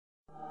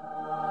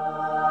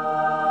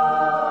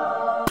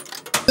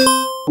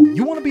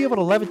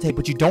able to levitate,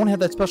 but you don't have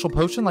that special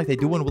potion like they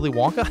do in Willy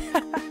Wonka?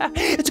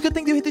 It's a good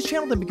thing to hit this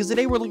channel then, because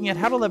today we're looking at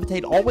how to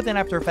levitate all within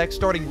After Effects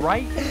starting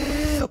right...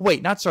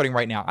 Wait, not starting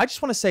right now. I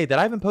just want to say that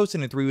I haven't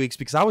posted in 3 weeks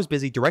because I was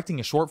busy directing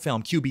a short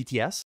film,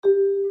 QBTS.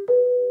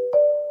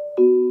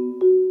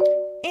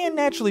 And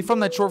naturally, from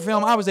that short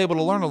film, I was able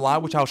to learn a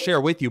lot, which I'll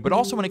share with you. But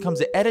also when it comes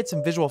to edits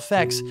and visual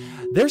effects,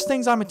 there's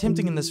things I'm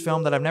attempting in this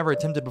film that I've never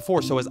attempted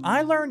before. So as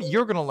I learn,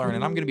 you're going to learn.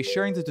 And I'm going to be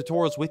sharing the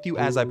tutorials with you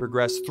as I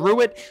progress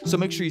through it. So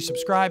make sure you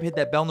subscribe, hit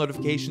that bell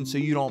notification so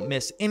you don't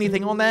miss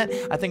anything on that.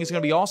 I think it's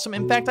going to be awesome.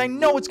 In fact, I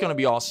know it's going to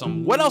be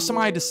awesome. What else am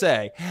I to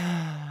say?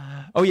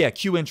 Oh yeah,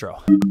 cue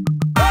intro.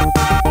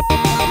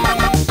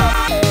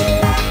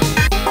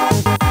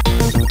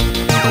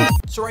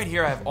 So right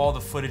here I have all the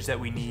footage that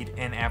we need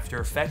in After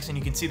Effects, and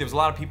you can see there's a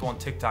lot of people on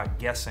TikTok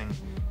guessing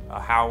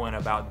how I went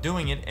about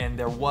doing it, and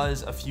there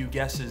was a few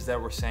guesses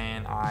that were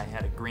saying I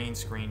had a green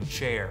screen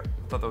chair.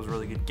 I thought that was a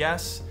really good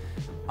guess,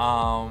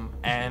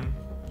 and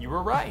you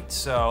were right,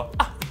 so.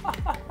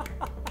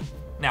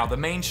 Now the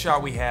main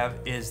shot we have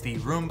is the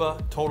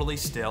Roomba totally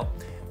still,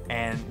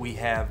 and we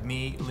have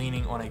me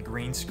leaning on a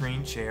green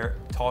screen chair,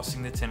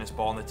 tossing the tennis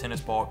ball, and the tennis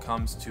ball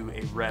comes to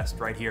a rest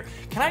right here.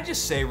 Can I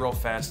just say real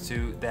fast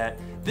too that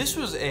this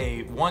was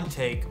a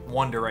one-take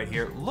wonder right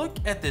here. Look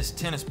at this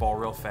tennis ball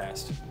real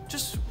fast.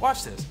 Just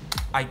watch this.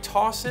 I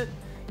toss it.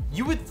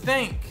 You would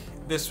think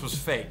this was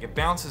fake. It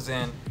bounces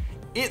in.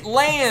 It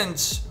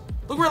lands.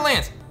 Look where it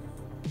lands.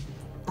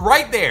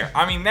 Right there.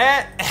 I mean,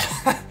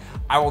 that,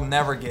 I will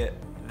never get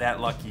that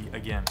lucky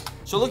again.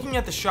 So looking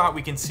at the shot,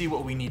 we can see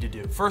what we need to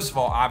do. First of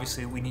all,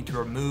 obviously, we need to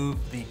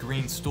remove the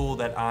green stool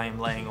that I am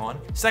laying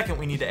on. Second,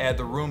 we need to add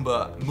the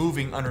Roomba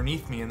moving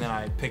underneath me, and then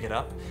I pick it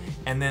up.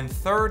 And then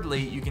thirdly,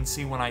 you can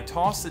see when I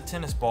toss the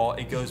tennis ball,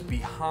 it goes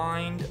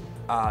behind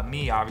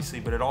me, obviously,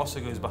 but it also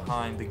goes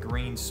behind the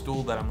green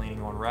stool that I'm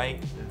leaning on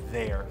right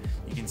there.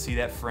 You can see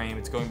that frame,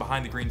 it's going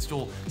behind the green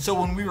stool. So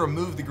when we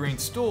remove the green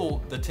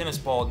stool, the tennis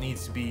ball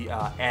needs to be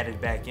added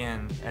back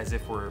in as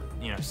if we're,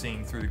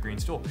 seeing through the green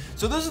stool.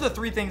 So those are the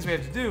 3 things we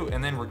have to do,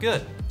 and then we're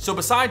good. So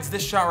besides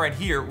this shot right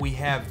here, we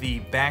have the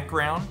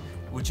background,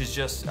 which is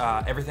just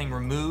everything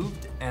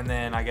removed, and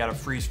then I got a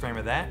freeze frame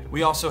of that.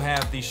 We also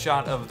have the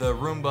shot of the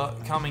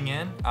Roomba coming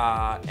in,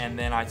 and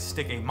then I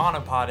stick a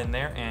monopod in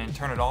there and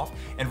turn it off.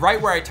 And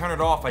right where I turn it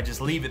off, I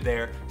just leave it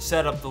there,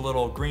 set up the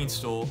little green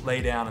stool,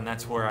 lay down, and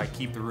that's where I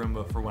keep the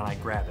Roomba for when I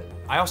grab it.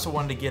 I also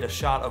wanted to get a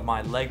shot of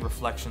my leg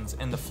reflections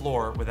in the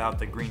floor without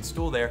the green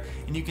stool there,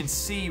 and you can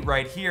see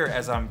right here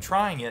as I'm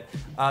trying it,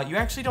 you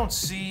actually don't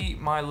see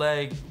my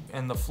leg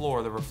in the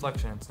floor, the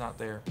reflection, it's not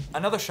there.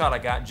 Another shot I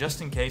got,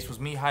 just in case, was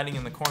me hiding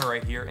in the corner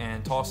right here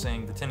and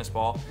tossing the tennis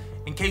ball,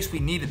 in case we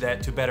needed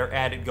that to better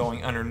add it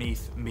going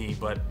underneath me,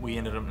 but we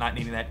ended up not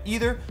needing that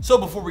either. So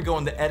before we go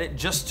into edit,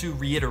 just to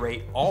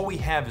reiterate, all we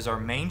have is our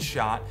main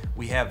shot,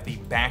 we have the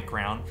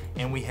background,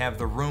 and we have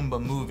the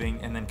Roomba moving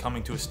and then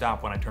coming to a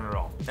stop when I turn it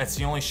off. That's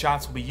the only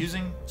shots we'll be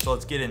using, so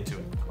let's get into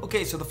it.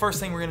 Okay, so the first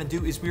thing we're gonna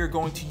do is we are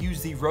going to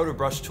use the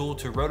Rotobrush tool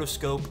to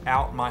rotoscope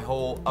out my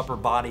whole upper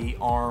body,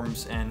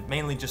 arms, and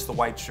mainly just the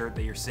white shirt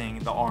that you're seeing,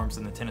 the arms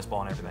and the tennis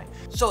ball and everything.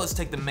 So let's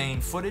take the main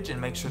footage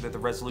and make sure that the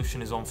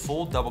resolution is on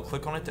full, double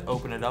click on it to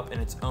open it up in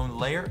its own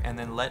layer, and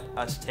then let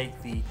us take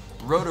the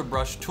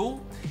Rotobrush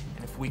tool,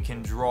 and if we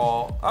can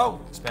draw, oh,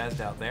 spazzed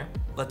out there.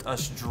 Let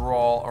us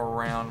draw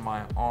around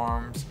my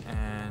arms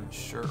and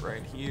shirt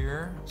right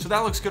here. So that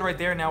looks good right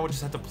there. Now we'll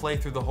just have to play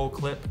through the whole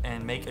clip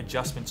and make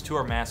adjustments to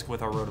our mask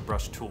with our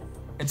Rotobrush tool.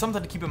 And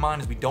something to keep in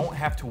mind is we don't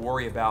have to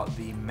worry about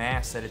the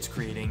mass that it's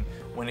creating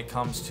when it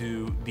comes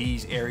to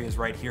these areas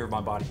right here of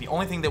my body. The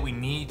only thing that we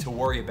need to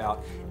worry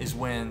about is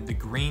when the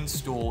green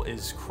stool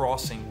is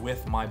crossing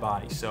with my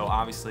body. So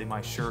obviously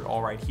my shirt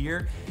all right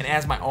here. And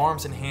as my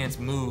arms and hands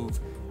move,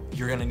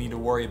 you're gonna need to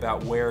worry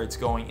about where it's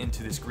going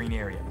into this green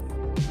area.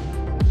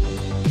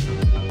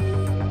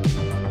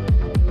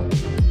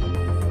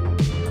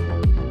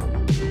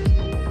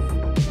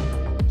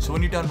 So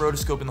when you're done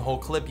rotoscoping the whole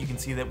clip, you can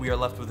see that we are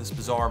left with this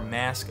bizarre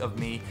mask of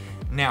me.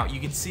 Now you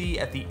can see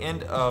at the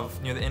end of,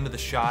 near the end of the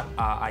shot,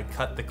 I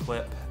cut the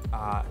clip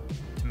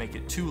to make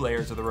it 2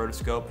 layers of the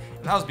rotoscope,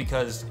 and that was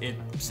because it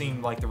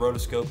seemed like the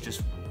rotoscope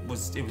just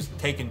was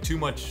taking too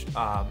much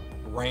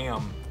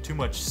RAM, too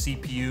much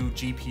CPU,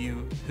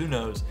 GPU, who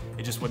knows,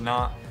 it just would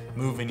not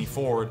move any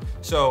forward.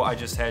 So I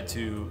just had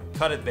to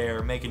cut it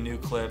there, make a new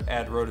clip,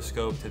 add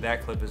rotoscope to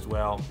that clip as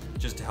well,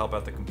 just to help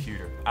out the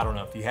computer. I don't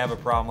know if you have a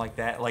problem like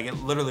that, like it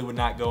literally would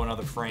not go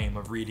another frame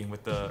of reading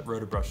with the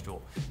Rotobrush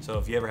tool. So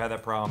if you ever have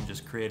that problem,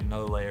 just create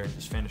another layer and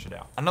just finish it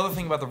out. Another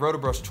thing about the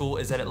Rotobrush tool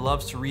is that it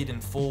loves to read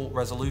in full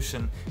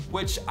resolution,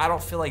 which I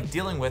don't feel like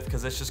dealing with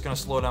because it's just gonna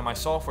slow down my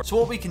software. So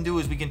what we can do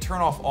is we can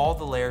turn off all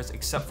the layers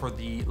except for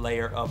the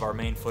layer of our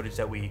main footage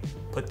that we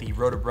put the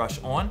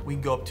Rotobrush on. We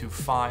can go up to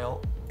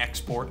File,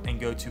 Export, and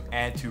go to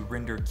Add to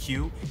Render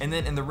Queue, and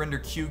then in the Render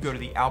Queue go to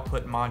the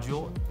Output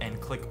module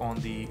and click on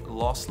the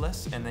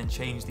Lossless, and then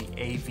change the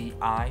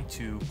AVI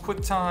to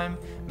QuickTime.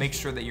 Make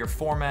sure that your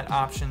format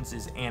options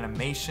is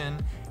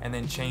Animation, and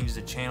then change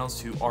the channels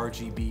to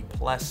RGB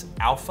plus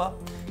Alpha.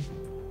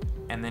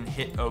 and then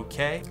hit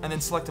OK, and then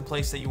select a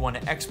place that you want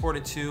to export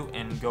it to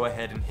and go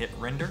ahead and hit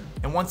render.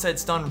 And once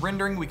that's done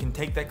rendering, we can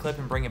take that clip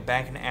and bring it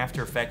back into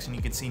After Effects, and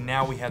you can see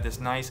now we have this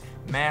nice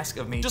mask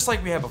of me, just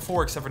like we had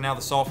before, except for now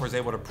the software is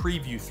able to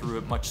preview through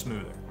it much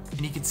smoother.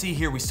 And you can see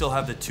here we still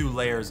have the 2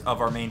 layers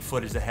of our main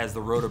footage that has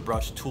the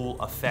Rotobrush tool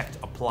effect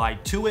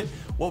applied to it.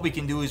 What we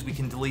can do is we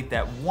can delete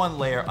that 1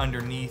 layer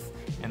underneath,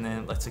 and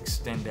then let's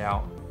extend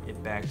out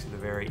it back to the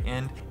very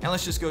end. And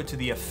let's just go to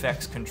the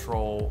effects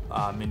control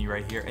menu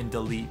right here and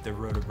delete the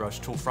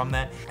Rotobrush tool from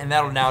that. And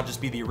that'll now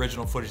just be the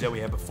original footage that we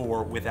had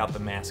before without the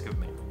mask of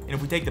me. And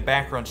if we take the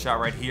background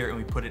shot right here and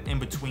we put it in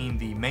between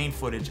the main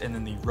footage and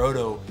then the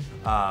roto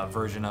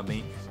version of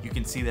me, you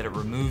can see that it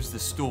removes the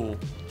stool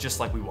just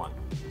like we want.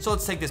 So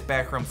let's take this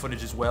background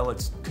footage as well.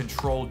 Let's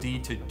Control D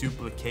to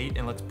duplicate,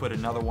 and let's put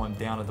another one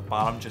down at the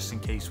bottom just in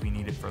case we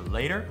need it for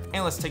later.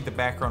 And let's take the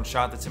background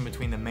shot that's in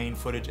between the main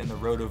footage and the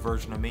roto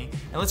version of me,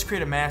 and let's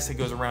create a mask that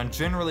goes around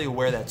generally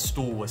where that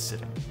stool was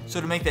sitting.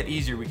 So to make that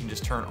easier, we can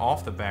just turn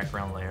off the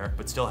background layer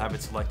but still have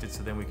it selected,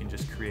 so then we can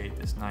just create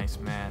this nice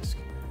mask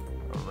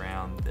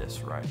around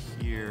this right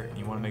here. And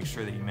you want to make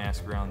sure that you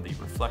mask around the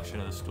reflection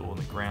of the stool and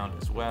the ground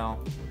as well.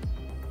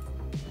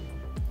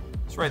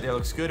 So right there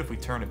looks good. If we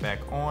turn it back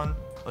on,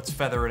 let's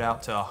feather it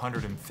out to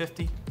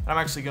 150. And I'm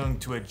actually going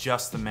to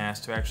adjust the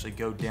mask to actually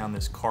go down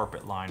this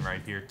carpet line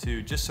right here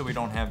too, just so we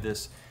don't have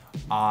this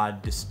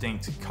odd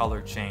distinct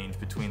color change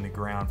between the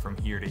ground from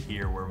here to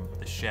here where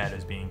the shadow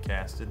is being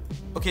casted.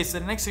 Okay, so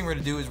the next thing we're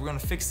going to do is we're going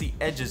to fix the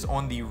edges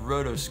on the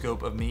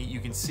rotoscope of me. You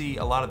can see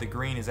a lot of the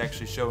green is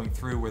actually showing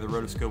through where the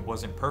rotoscope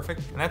wasn't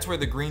perfect, and that's where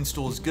the green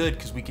stool is good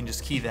because we can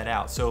just key that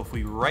out. So if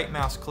we right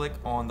mouse click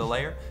on the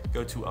layer,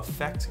 go to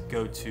Effect,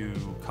 go to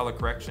Color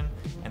Correction,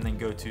 and then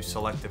go to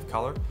Selective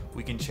Color,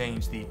 we can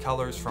change the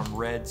colors from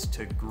reds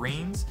to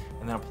greens,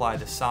 and then apply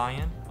the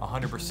cyan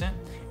 100%,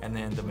 and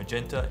then the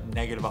magenta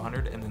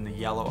 -100, and then the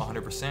yellow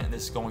 100%. And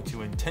this is going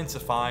to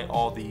intensify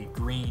all the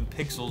green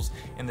pixels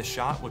in the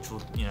shot, which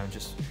will,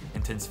 just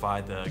intensify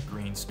the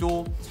green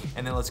stool.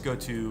 And then let's go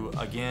to,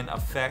 again,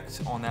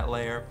 Effect on that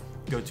layer,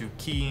 go to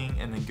Keying,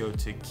 and then go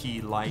to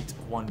Key Light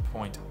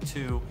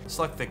 1.2.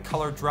 Select the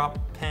color drop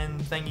pen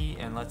thingy,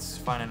 and let's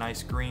find a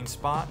nice green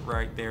spot.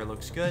 Right there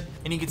looks good.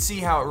 And you can see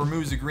how it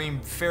removes the green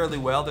fairly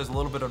well. There's a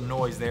little bit of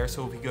noise there,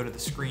 so if we go to the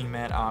screen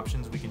matte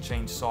options, we can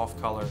change soft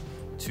color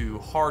to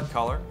hard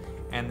color,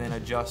 and then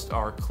adjust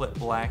our clip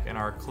black and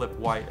our clip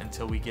white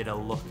until we get a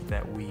look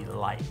that we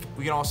like.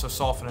 We can also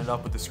soften it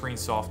up with the screen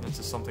softness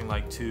to something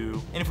like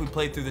 2. And if we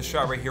play through the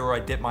shot right here where I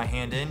dip my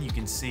hand in, you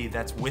can see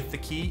that's with the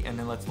key, and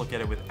then let's look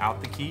at it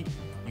without the key.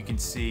 You can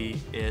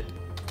see it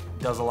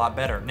does a lot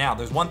better. Now,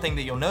 there's one thing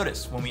that you'll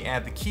notice when we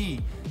add the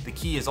key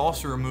is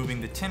also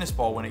removing the tennis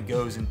ball when it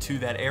goes into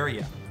that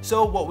area.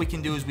 So what we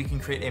can do is we can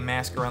create a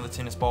mask around the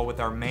tennis ball with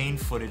our main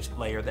footage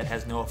layer that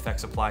has no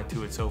effects applied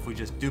to it. So if we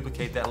just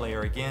duplicate that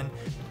layer again,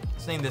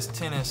 let's name this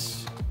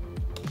tennis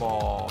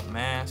ball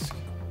mask,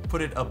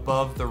 put it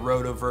above the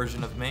roto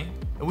version of me,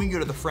 and we can go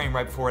to the frame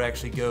right before it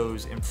actually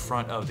goes in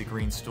front of the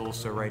green stool.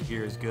 So right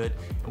here is good,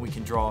 and we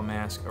can draw a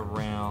mask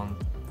around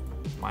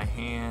my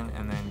hand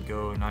and then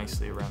go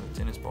nicely around the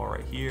tennis ball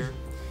right here.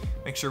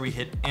 Make sure we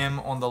hit M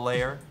on the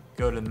layer,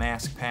 go to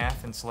mask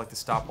path and select the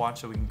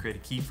stopwatch so we can create a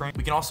keyframe.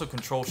 We can also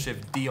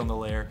Control-Shift-D on the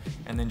layer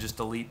and then just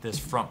delete this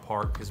front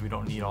part because we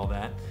don't need all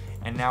that.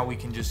 And now we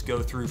can just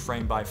go through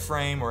frame by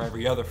frame or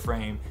every other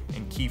frame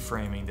and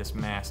keyframing this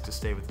mask to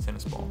stay with the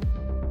tennis ball.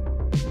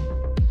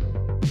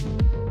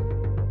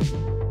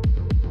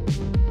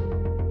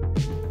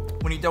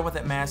 When you're done with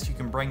that mask, you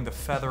can bring the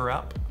feather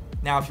up.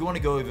 Now, if you want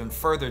to go even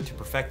further to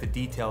perfect the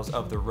details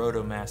of the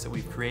roto mask that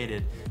we've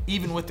created,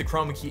 even with the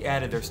chroma key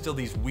added, there's still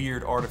these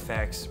weird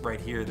artifacts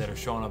right here that are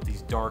showing up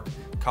these dark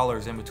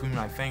colors in between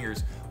my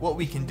fingers. What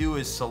we can do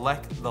is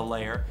select the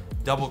layer,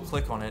 double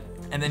click on it,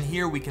 and then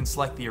here we can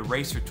select the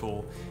eraser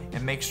tool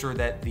and make sure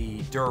that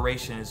the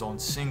duration is on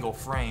single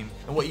frame.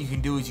 And what you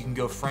can do is you can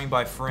go frame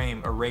by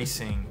frame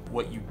erasing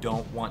what you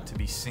don't want to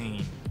be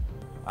seen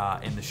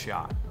in the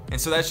shot. And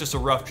so that's just a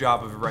rough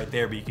job of it right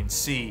there, but you can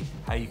see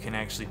how you can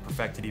actually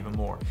perfect it even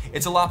more.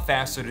 It's a lot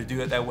faster to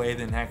do it that way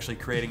than actually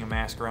creating a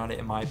mask around it,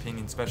 in my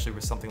opinion, especially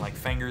with something like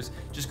fingers.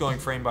 Just going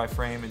frame by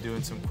frame and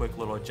doing some quick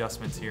little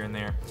adjustments here and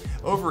there.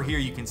 Over here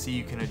you can see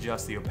you can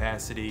adjust the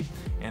opacity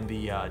and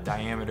the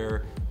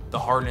diameter, the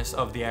hardness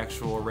of the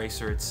actual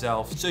eraser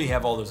itself. So you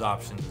have all those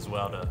options as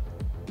well to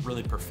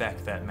really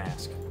perfect that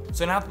mask.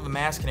 So now that the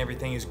mask and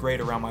everything is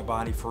great around my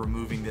body for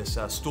removing this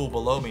stool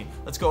below me,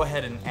 let's go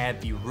ahead and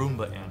add the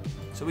Roomba in.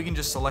 So we can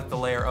just select the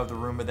layer of the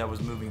Roomba that was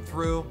moving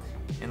through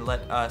and let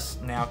us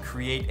now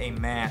create a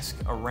mask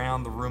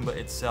around the Roomba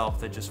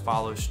itself that just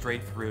follows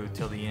straight through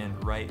till the end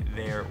right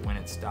there when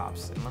it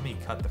stops. And let me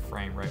cut the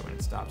frame right when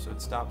it stops. So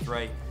it stops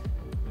right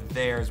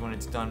there is when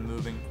it's done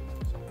moving.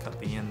 So cut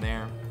the end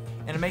there.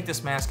 And to make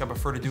this mask, I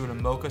prefer to do it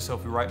in Mocha, so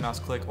if we right mouse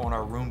click on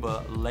our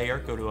Roomba layer,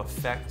 go to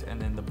Effect and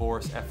then the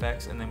Boris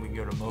FX, and then we can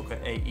go to Mocha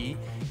AE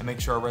and make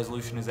sure our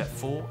resolution is at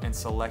full and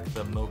select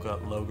the Mocha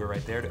logo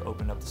right there to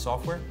open up the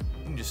software.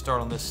 You can just start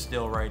on this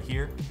still right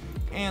here,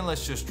 and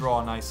let's just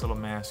draw a nice little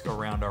mask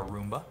around our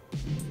Roomba.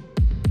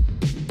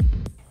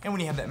 And when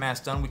you have that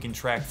mask done, we can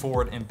track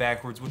forward and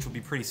backwards, which will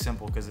be pretty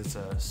simple because it's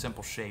a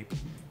simple shape,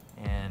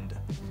 and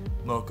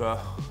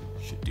Mocha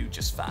should do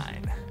just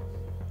fine.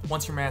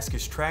 Once your mask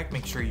is tracked,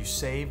 make sure you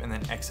save and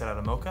then exit out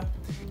of Mocha.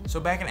 So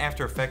back in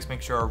After Effects,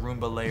 make sure our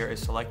Roomba layer is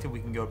selected. We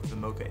can go to the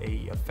Mocha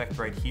AE effect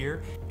right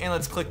here, and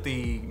let's click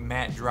the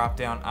matte drop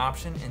down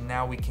option, and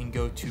now we can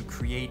go to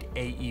Create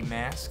AE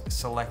Mask,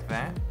 select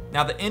that.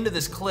 Now the end of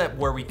this clip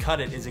where we cut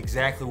it is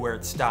exactly where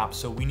it stops,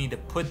 so we need to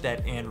put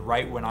that in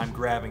right when I'm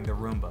grabbing the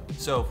Roomba.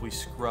 So if we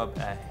scrub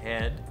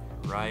ahead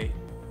right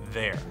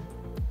there,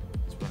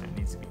 that's when it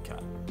needs to be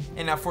cut.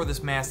 And now for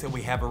this mask that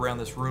we have around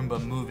this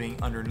Roomba moving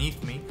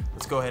underneath me,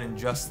 let's go ahead and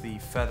adjust the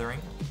feathering.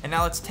 And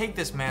now let's take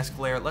this mask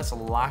layer, let's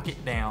lock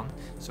it down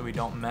so we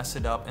don't mess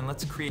it up, and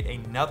let's create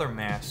another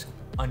mask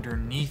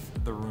underneath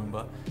the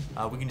Roomba.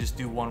 We can just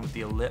do one with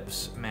the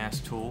ellipse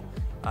mask tool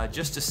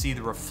just to see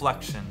the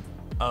reflection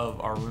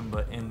of our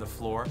Roomba in the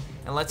floor.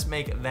 And let's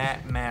make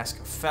that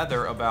mask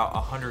feather about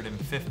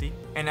 150.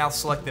 And now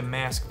select the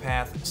mask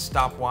path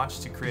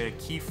stopwatch to create a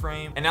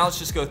keyframe. And now let's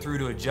just go through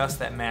to adjust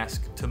that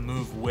mask to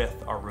move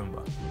with our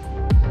Roomba.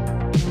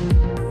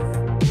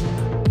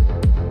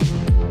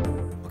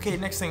 Okay,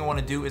 next thing I want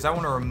to do is I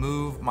want to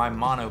remove my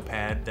mono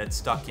pad that's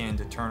stuck in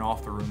to turn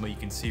off the Roomba. You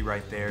can see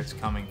right there it's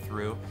coming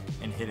through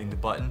and hitting the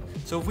button.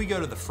 So if we go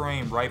to the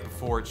frame right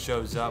before it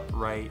shows up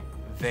right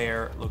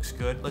there, looks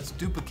good. Let's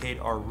duplicate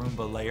our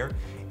Roomba layer,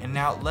 and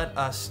now let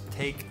us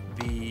take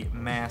the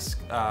mask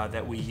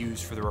that we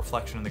use for the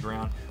reflection of the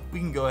ground. We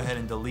can go ahead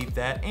and delete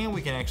that, and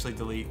we can actually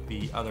delete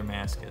the other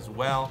mask as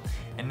well.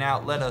 And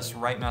now let us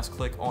right mouse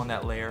click on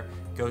that layer,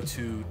 go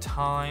to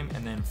time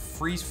and then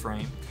freeze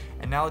frame,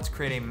 and now let's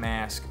create a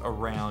mask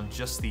around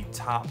just the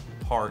top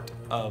part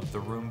of the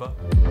Roomba.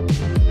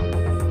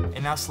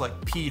 And now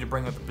select P to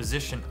bring up the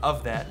position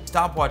of that.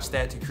 Stopwatch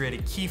that to create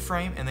a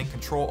keyframe, and then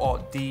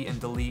Control-Alt-D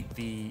and delete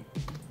the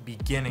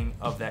beginning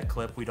of that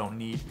clip we don't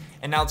need.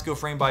 And now let's go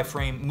frame by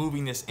frame,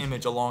 moving this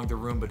image along the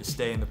Roomba to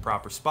stay in the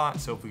proper spot.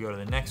 So if we go to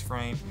the next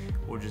frame,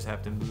 we'll just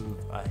have to move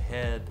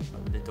ahead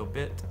a little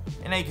bit.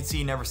 And now you can see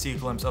you never see a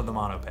glimpse of the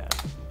monopad.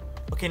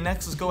 Okay,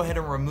 next let's go ahead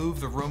and remove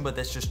the Roomba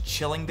that's just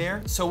chilling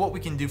there. So what we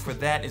can do for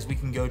that is we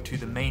can go to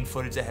the main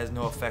footage that has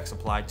no effects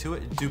applied to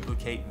it,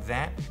 duplicate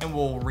that, and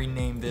we'll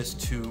rename this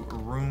to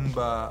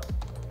Roomba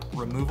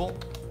Removal.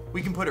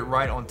 We can put it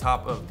right on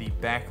top of the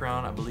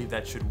background. I believe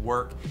that should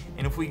work.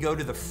 And if we go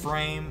to the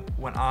frame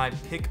when I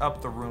pick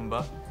up the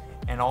Roomba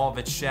and all of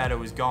its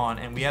shadow is gone,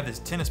 and we have this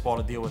tennis ball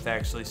to deal with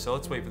actually, so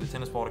let's wait for the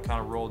tennis ball to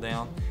kind of roll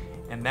down.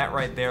 And that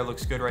right there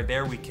looks good right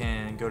there. We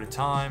can go to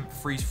time,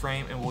 freeze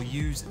frame, and we'll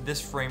use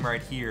this frame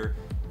right here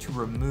to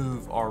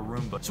remove our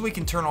Roomba. So we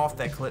can turn off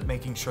that clip,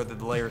 making sure that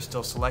the layer is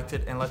still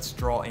selected, and let's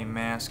draw a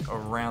mask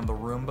around the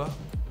Roomba.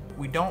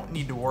 We don't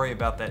need to worry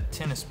about that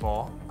tennis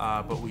ball,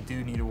 but we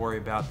do need to worry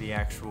about the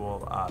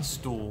actual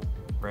stool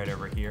right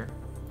over here.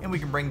 And we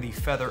can bring the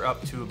feather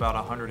up to about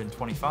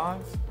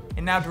 125.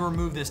 And now to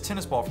remove this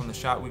tennis ball from the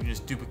shot, we can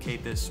just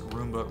duplicate this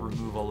Roomba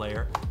removal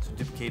layer. So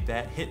duplicate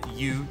that, hit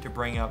U to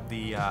bring up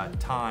the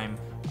time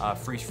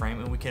freeze frame,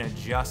 and we can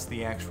adjust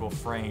the actual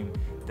frame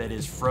that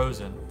is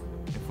frozen.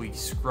 If we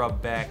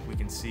scrub back, we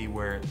can see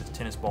where the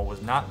tennis ball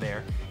was not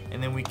there.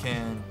 And then we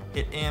can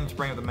hit M to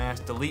bring up the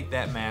mask, delete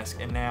that mask,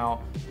 and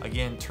now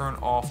again turn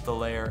off the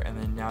layer, and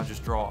then now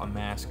just draw a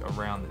mask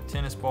around the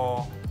tennis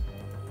ball.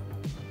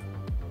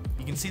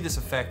 You can see this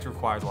effect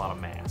requires a lot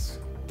of masks.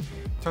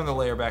 Turn the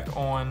layer back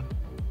on,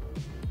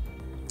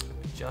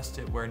 adjust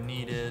it where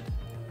needed.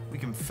 We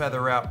can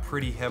feather out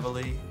pretty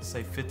heavily,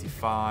 say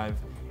 55,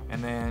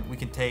 and then we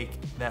can take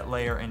that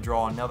layer and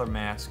draw another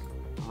mask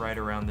right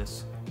around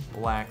this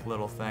black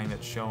little thing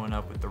that's showing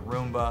up with the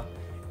Roomba,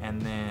 and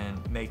then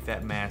make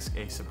that mask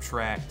a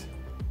subtract.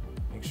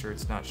 Make sure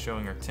it's not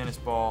showing our tennis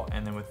ball,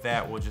 and then with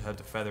that we'll just have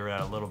to feather it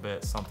out a little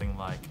bit, something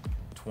like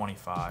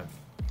 25.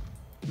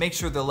 Make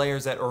sure the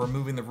layers that are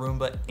removing the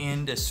Roomba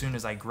end as soon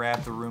as I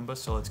grab the Roomba,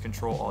 so let's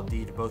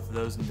Control-Alt-D to both of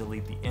those and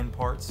delete the end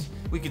parts.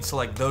 We can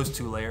select those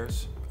two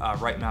layers,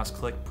 right mouse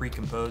click,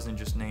 pre-compose, and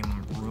just name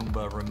them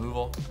Roomba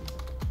Removal.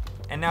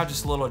 And now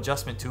just a little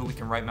adjustment tool, we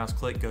can right mouse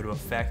click, go to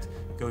Effect,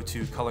 go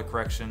to Color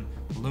Correction,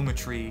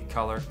 Lumetri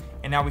Color,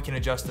 and now we can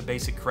adjust the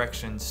basic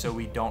corrections so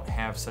we don't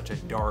have such a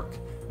dark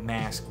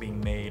mask being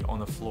made on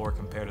the floor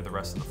compared to the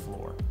rest of the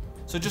floor.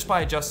 So just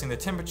by adjusting the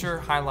temperature,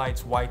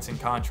 highlights, whites, and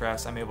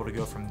contrast, I'm able to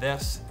go from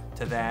this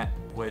to that,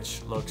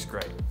 which looks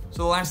great.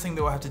 So the last thing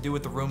that we'll have to do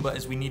with the Roomba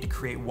is we need to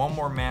create one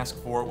more mask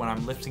for it. When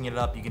I'm lifting it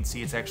up, you can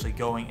see it's actually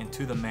going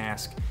into the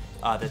mask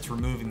that's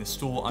removing the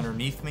stool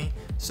underneath me.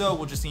 So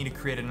we'll just need to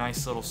create a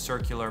nice little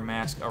circular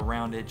mask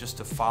around it just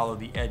to follow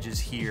the edges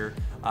here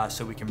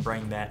so we can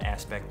bring that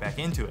aspect back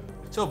into it.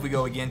 So if we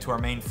go again to our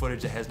main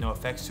footage that has no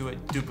effects to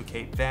it,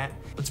 duplicate that.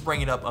 Let's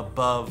bring it up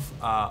above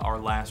our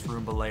last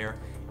Roomba layer,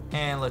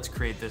 and let's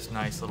create this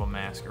nice little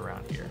mask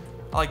around here.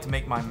 I like to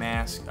make my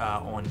mask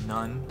on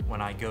none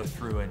when I go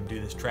through and do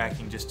this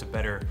tracking, just to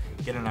better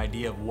get an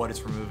idea of what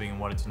it's removing and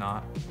what it's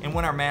not. And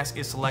when our mask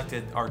is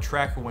selected, our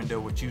tracker window,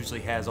 which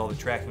usually has all the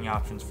tracking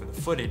options for the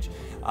footage,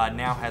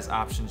 now has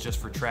options just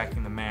for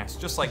tracking the mask.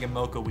 Just like in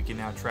Mocha, we can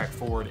now track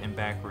forward and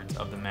backwards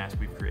of the mask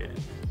we've created.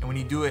 And when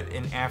you do it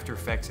in After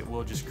Effects, it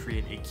will just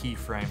create a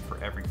keyframe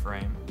for every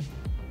frame.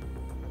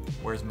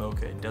 Whereas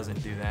Mocha, it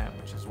doesn't do that,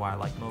 which is why I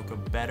like Mocha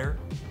better.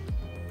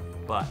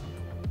 But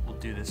we'll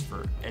do this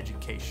for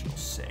educational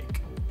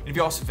sake. And if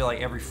you also feel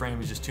like every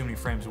frame is just too many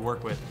frames to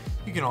work with,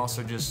 you can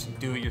also just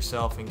do it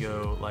yourself and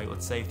go, like,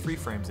 let's say 3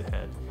 frames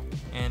ahead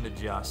and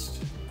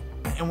adjust.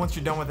 And once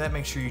you're done with that,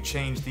 make sure you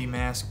change the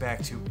mask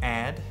back to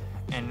add.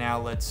 And now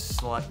let's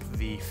select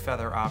the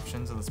feather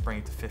options and let's bring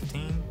it to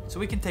 15. So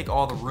we can take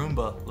all the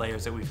Roomba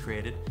layers that we've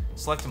created,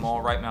 select them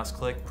all, right mouse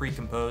click,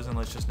 pre-compose, and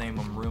let's just name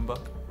them Roomba.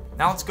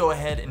 Now let's go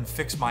ahead and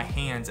fix my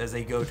hands as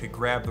they go to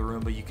grab the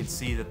Roomba. You can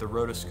see that the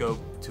rotoscope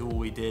tool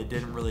we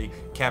didn't really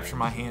capture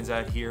my hands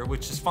out here,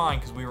 which is fine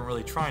because we weren't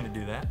really trying to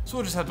do that. So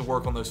we'll just have to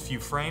work on those few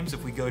frames.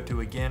 If we go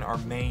to, again, our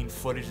main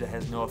footage that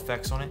has no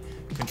effects on it,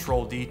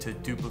 Control D to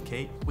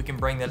duplicate. We can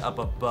bring that up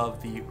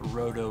above the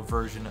roto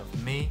version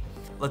of me.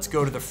 Let's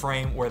go to the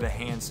frame where the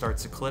hand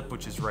starts to clip,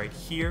 which is right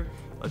here.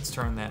 Let's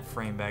turn that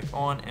frame back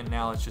on, and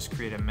now let's just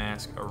create a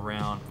mask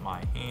around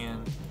my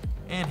hand.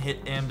 And hit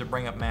M to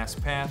bring up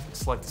mask path,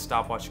 select the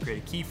stopwatch to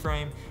create a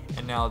keyframe,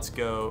 and now let's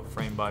go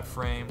frame by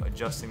frame,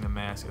 adjusting the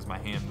mask as my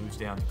hand moves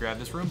down to grab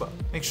this Roomba.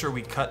 Make sure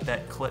we cut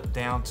that clip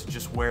down to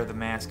just where the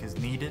mask is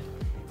needed,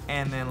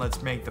 and then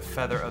let's make the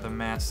feather of the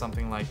mask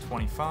something like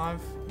 25.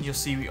 You'll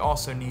see we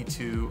also need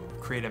to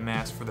create a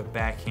mask for the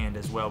backhand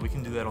as well. We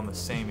can do that on the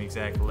same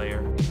exact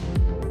layer.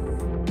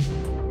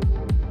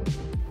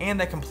 And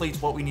that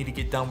completes what we need to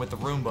get done with the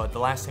Roomba. The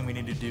last thing we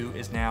need to do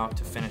is now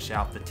to finish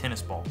out the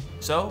tennis ball.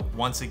 So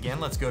once again,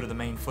 let's go to the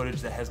main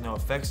footage that has no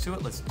effects to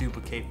it. Let's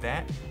duplicate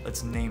that.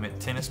 Let's name it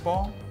tennis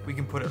ball. We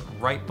can put it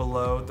right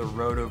below the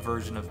roto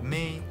version of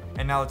me.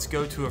 And now let's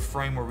go to a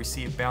frame where we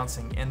see it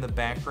bouncing in the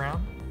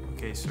background.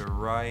 Okay, so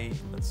right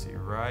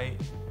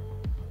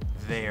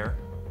there.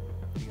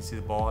 You can see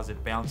the ball as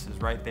it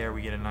bounces right there.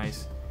 We get a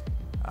nice,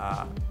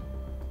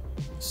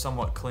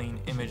 somewhat clean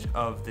image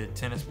of the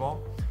tennis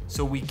ball.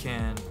 So we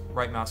can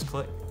right mouse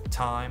click,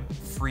 time,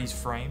 freeze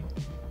frame,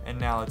 and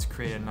now let's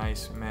create a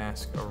nice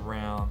mask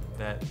around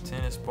that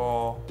tennis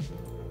ball,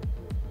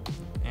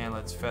 and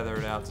let's feather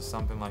it out to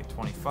something like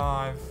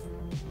 25,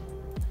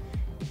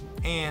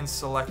 and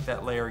select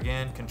that layer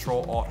again,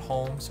 Control Alt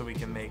Home, so we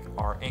can make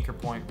our anchor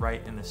point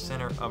right in the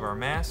center of our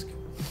mask.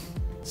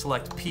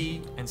 Select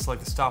P and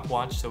select the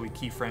stopwatch so we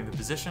keyframe the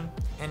position,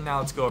 and now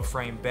let's go a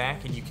frame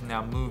back, and you can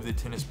now move the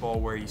tennis ball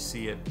where you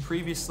see it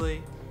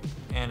previously.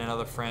 And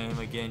another frame,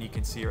 again, you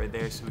can see it right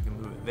there, so we can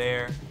move it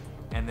there.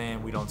 And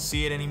then we don't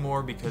see it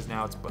anymore because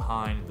now it's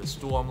behind the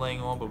stool I'm laying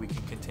on, but we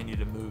can continue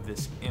to move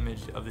this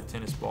image of the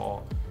tennis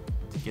ball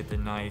to get the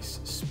nice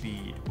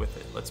speed with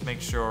it. Let's make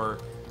sure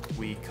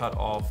we cut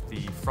off the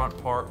front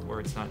part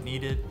where it's not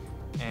needed,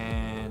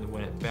 and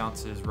when it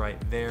bounces right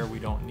there, we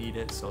don't need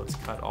it, so let's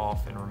cut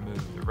off and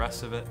remove the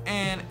rest of it,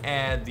 and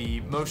add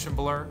the motion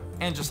blur,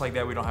 and just like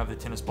that, we don't have the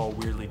tennis ball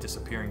weirdly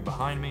disappearing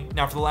behind me.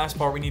 Now for the last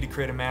part, we need to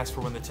create a mask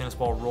for when the tennis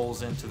ball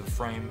rolls into the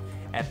frame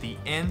at the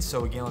end.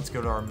 So again, let's go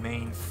to our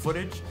main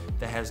footage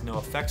that has no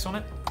effects on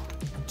it,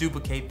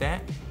 duplicate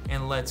that,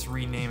 and let's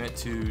rename it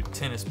to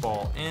tennis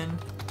ball end.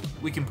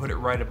 We can put it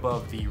right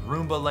above the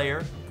Roomba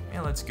layer,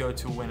 and let's go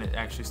to when it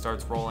actually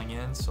starts rolling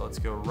in. So let's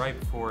go right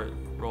before it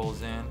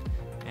rolls in,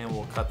 and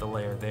we'll cut the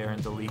layer there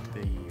and delete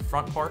the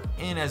front part.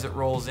 And as it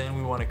rolls in,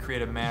 we want to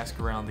create a mask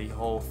around the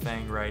whole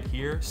thing right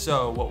here.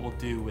 So what we'll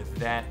do with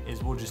that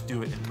is we'll just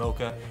do it in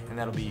Mocha, and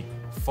that'll be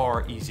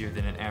far easier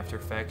than in After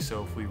Effects.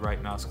 So if we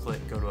right mouse click,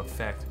 go to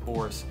Effect,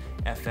 Boris,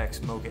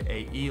 FX, Mocha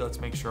AE,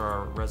 let's make sure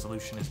our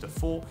resolution is to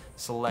full,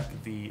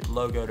 select the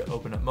logo to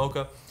open up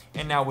Mocha,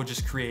 and now we'll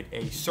just create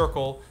a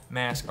circle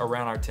mask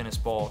around our tennis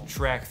ball,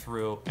 track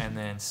through, and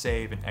then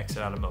save and exit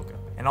out of Mocha.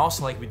 And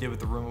also, like we did with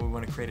the Roomba, we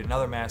want to create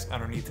another mask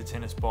underneath the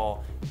tennis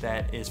ball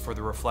that is for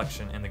the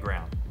reflection in the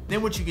ground.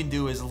 Then what you can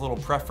do is a little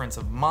preference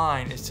of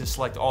mine is to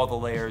select all the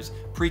layers,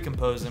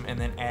 pre-compose them, and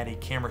then add a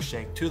camera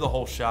shake to the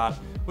whole shot,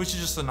 which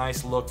is just a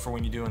nice look for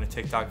when you're doing a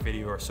TikTok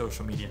video or a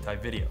social media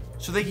type video.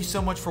 So thank you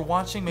so much for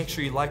watching. Make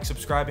sure you like,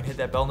 subscribe, and hit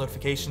that bell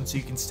notification so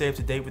you can stay up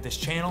to date with this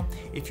channel.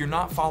 If you're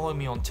not following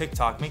me on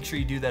TikTok, make sure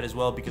you do that as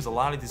well, because a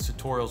lot of these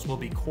tutorials will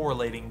be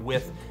correlating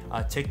with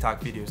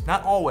TikTok videos.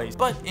 Not always,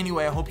 but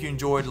anyway, I hope you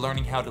enjoyed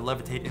learning how to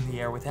levitate in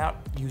the air without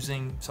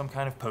using some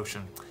kind of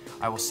potion.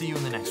 I will see you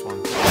in the next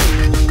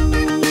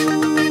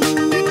one.